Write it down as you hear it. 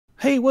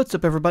Hey, what's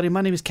up everybody?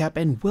 My name is Cap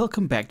and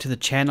welcome back to the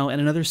channel and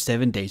another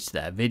 7 days to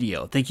that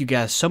video. Thank you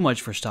guys so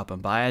much for stopping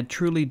by. I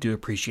truly do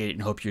appreciate it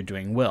and hope you're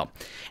doing well.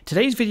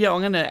 Today's video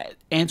I'm going to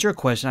answer a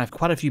question. I have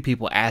quite a few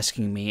people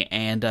asking me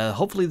and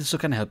hopefully this will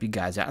kind of help you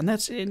guys out, and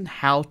that's in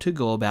how to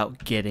go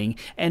about getting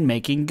and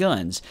making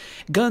guns.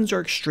 Guns are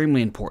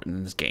extremely important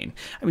in this game.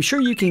 I mean, sure,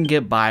 you can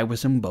get by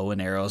with some bow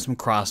and arrows, some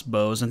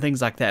crossbows and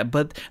things like that,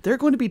 but there are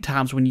going to be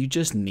times when you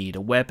just need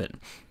a weapon.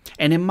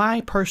 And in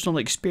my personal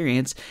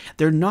experience,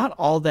 they're not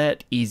all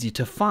that easy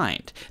to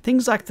find.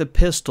 Things like the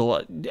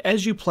pistol,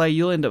 as you play,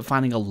 you'll end up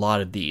finding a lot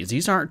of these.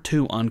 These aren't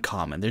too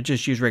uncommon. They're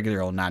just use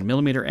regular old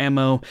 9mm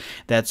ammo.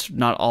 That's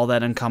not all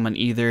that uncommon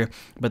either.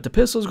 But the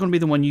pistol is going to be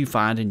the one you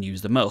find and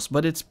use the most.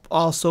 But it's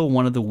also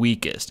one of the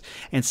weakest.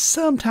 And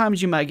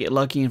sometimes you might get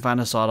lucky and find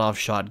a sawed-off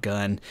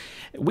shotgun.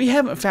 We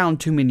haven't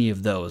found too many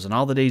of those in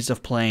all the days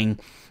of playing.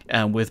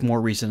 With more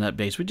recent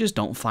updates, we just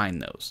don't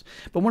find those.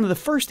 But one of the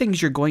first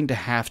things you're going to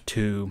have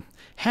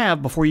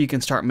before you can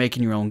start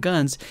making your own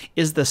guns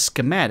is the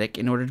schematic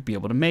in order to be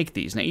able to make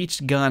these. Now,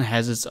 each gun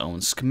has its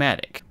own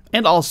schematic.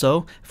 And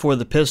also, for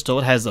the pistol,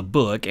 it has a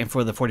book, and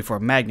for the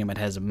 44 Magnum, it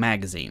has a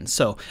magazine.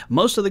 So,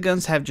 most of the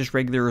guns have just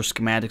regular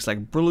schematics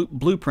like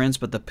blueprints,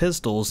 but the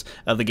pistols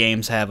of the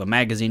games have a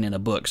magazine and a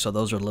book, so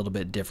those are a little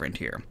bit different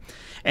here.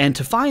 And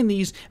to find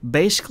these,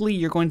 basically,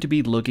 you're going to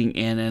be looking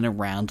in and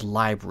around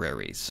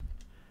libraries.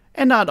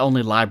 And not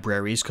only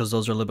libraries, because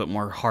those are a little bit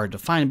more hard to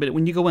find, but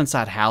when you go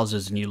inside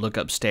houses and you look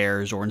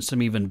upstairs or in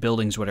some even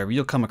buildings, whatever,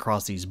 you'll come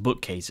across these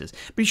bookcases.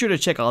 Be sure to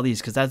check all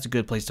these because that's a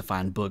good place to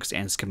find books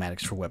and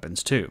schematics for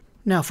weapons too.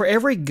 Now, for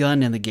every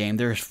gun in the game,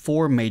 there's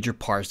 4 major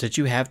parts that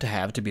you have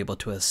to be able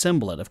to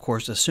assemble it. Of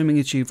course, assuming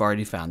that you've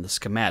already found the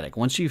schematic.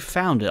 Once you've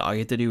found it, all you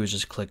have to do is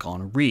just click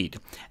on read.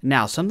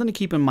 Now, something to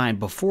keep in mind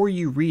before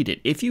you read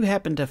it, if you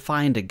happen to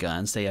find a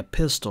gun, say a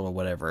pistol or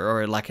whatever,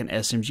 or like an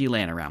SMG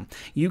laying around,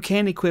 you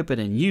can equip it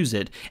and use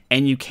it,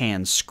 and you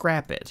can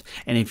scrap it.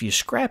 And if you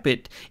scrap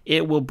it,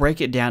 it will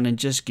break it down and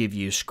just give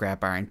you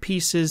scrap iron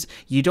pieces.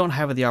 You don't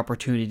have the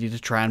opportunity to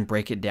try and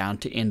break it down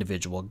to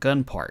individual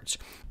gun parts.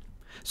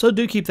 So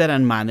do keep that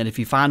in mind, that if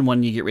you find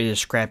one, you get ready to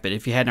scrap it.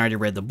 If you hadn't already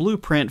read the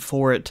blueprint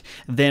for it,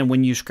 then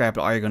when you scrap it,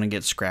 all you're going to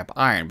get scrap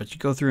iron. But you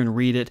go through and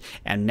read it,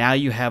 and now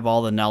you have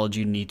all the knowledge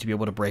you need to be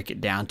able to break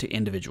it down to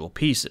individual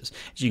pieces.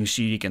 As you can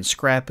see, you can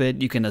scrap it,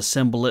 you can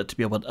assemble it to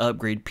be able to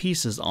upgrade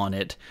pieces on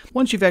it.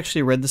 Once you've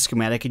actually read the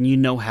schematic and you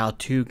know how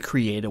to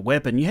create a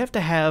weapon, you have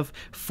to have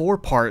 4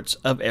 parts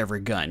of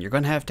every gun. You're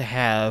going to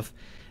have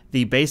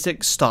the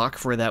basic stock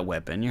for that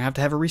weapon. You have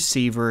to have a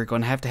receiver, you're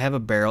going to have a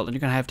barrel, and you're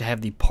going to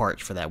have the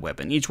parts for that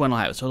weapon. Each one will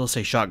have it. So it'll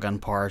say shotgun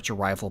parts or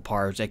rifle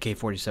parts,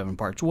 AK-47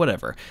 parts,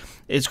 whatever.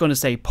 It's going to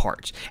say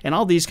parts. And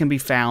all these can be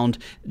found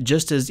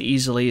just as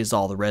easily as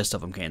all the rest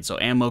of them can. So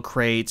ammo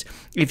crates.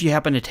 If you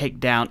happen to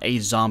take down a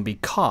zombie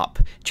cop,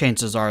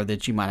 chances are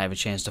that you might have a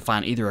chance to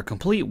find either a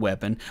complete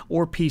weapon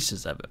or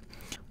pieces of it.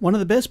 One of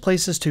the best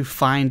places to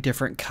find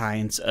different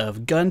kinds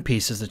of gun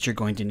pieces that you're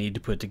going to need to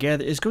put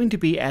together is going to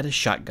be at a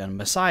Shotgun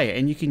Messiah,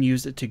 and you can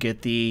use it to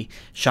get the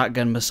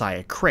Shotgun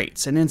Messiah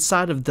crates. And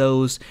inside of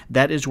those,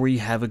 that is where you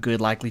have a good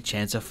likely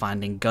chance of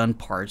finding gun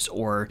parts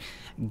or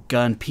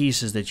gun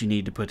pieces that you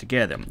need to put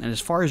together. And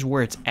as far as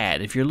where it's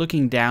at, if you're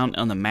looking down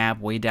on the map,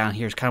 way down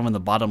here, it's kind of in the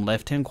bottom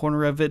left-hand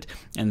corner of it,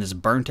 and this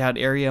burnt-out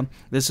area,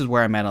 this is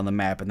where I'm at on the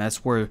map, and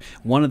that's where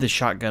one of the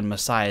Shotgun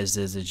Messiahs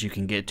is that you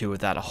can get to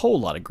without a whole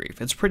lot of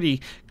grief. It's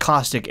pretty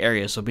caustic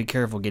area, so be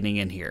careful getting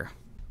in here.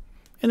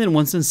 And then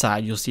once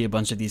inside, you'll see a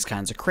bunch of these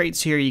kinds of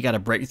crates here. You got to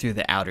break through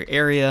the outer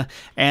area,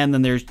 and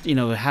then there's,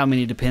 how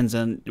many depends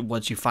on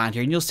what you find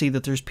here, and you'll see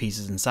that there's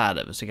pieces inside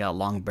of it. So you got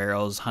long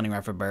barrels, hunting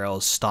rifle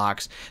barrels,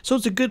 stocks. So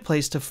it's a good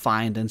place to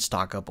find and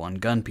stock up on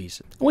gun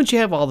pieces. Once you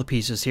have all the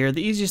pieces here,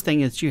 the easiest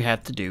thing that you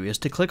have to do is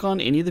to click on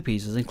any of the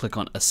pieces and click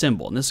on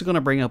assemble. And this is going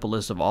to bring up a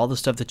list of all the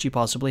stuff that you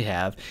possibly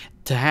have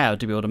to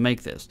be able to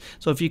make this.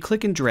 So if you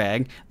click and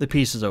drag the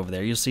pieces over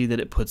there, you'll see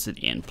that it puts it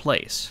in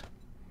place.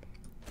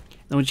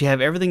 And once you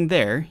have everything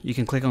there, you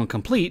can click on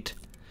complete,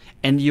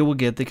 and you will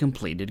get the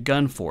completed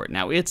gun for it.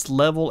 Now, its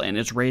level and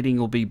its rating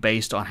will be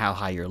based on how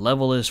high your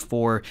level is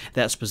for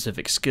that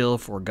specific skill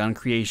for gun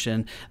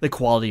creation, the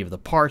quality of the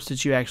parts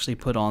that you actually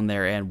put on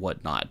there, and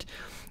whatnot.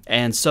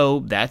 And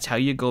so that's how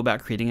you go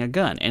about creating a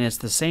gun. And it's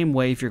the same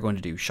way if you're going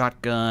to do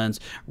shotguns,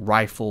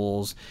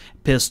 rifles,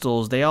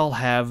 pistols. They all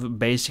have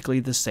basically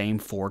the same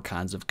 4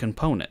 kinds of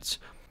components.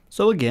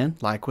 So again,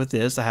 like with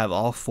this, I have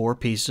all 4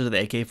 pieces of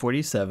the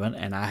AK-47,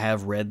 and I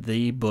have read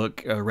the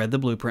book, read the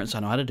blueprint, so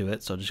I know how to do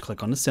it. So just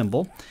click on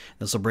assemble.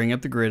 This will bring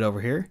up the grid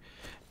over here.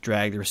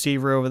 Drag the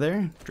receiver over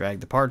there, drag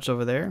the parts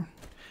over there,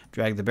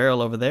 drag the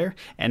barrel over there,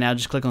 and now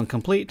just click on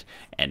complete,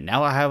 and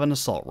now I have an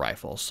assault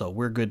rifle, so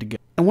we're good to go.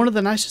 And one of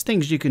the nicest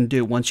things you can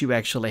do once you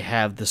actually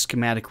have the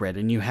schematic ready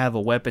and you have a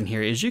weapon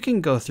here is you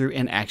can go through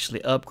and actually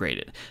upgrade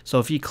it. So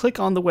if you click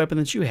on the weapon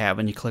that you have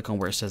and you click on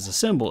where it says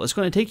assemble, it's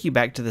going to take you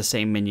back to the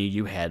same menu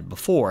you had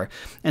before.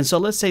 And so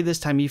let's say this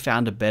time you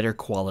found a better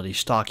quality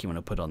stock you want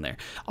to put on there.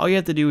 All you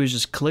have to do is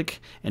just click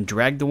and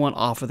drag the one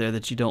off of there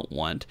that you don't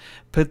want,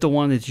 put the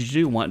one that you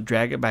do want,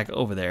 drag it back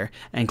over there,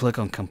 and click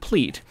on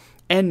complete.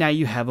 And now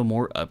you have a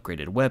more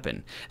upgraded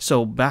weapon.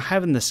 So by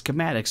having the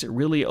schematics, it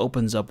really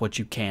opens up what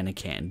you can and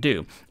can't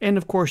do. And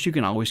of course, you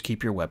can always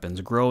keep your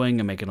weapons growing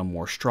and making them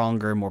more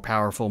stronger, more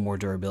powerful, more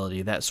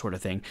durability, that sort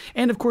of thing.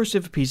 And of course,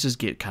 if pieces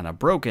get kind of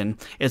broken,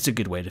 it's a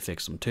good way to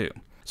fix them too.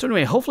 So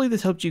anyway, hopefully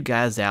this helped you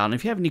guys out, and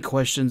if you have any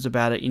questions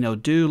about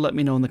it, do let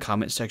me know in the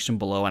comment section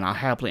below, and I'll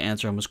happily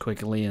answer them as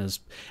quickly and as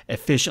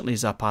efficiently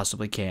as I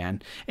possibly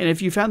can. And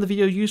if you found the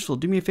video useful,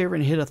 do me a favor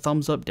and hit a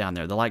thumbs up down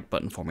there, the like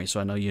button for me, so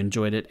I know you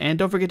enjoyed it, and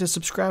don't forget to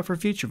subscribe for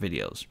future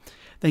videos.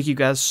 Thank you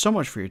guys so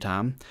much for your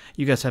time.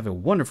 You guys have a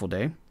wonderful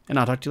day, and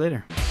I'll talk to you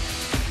later.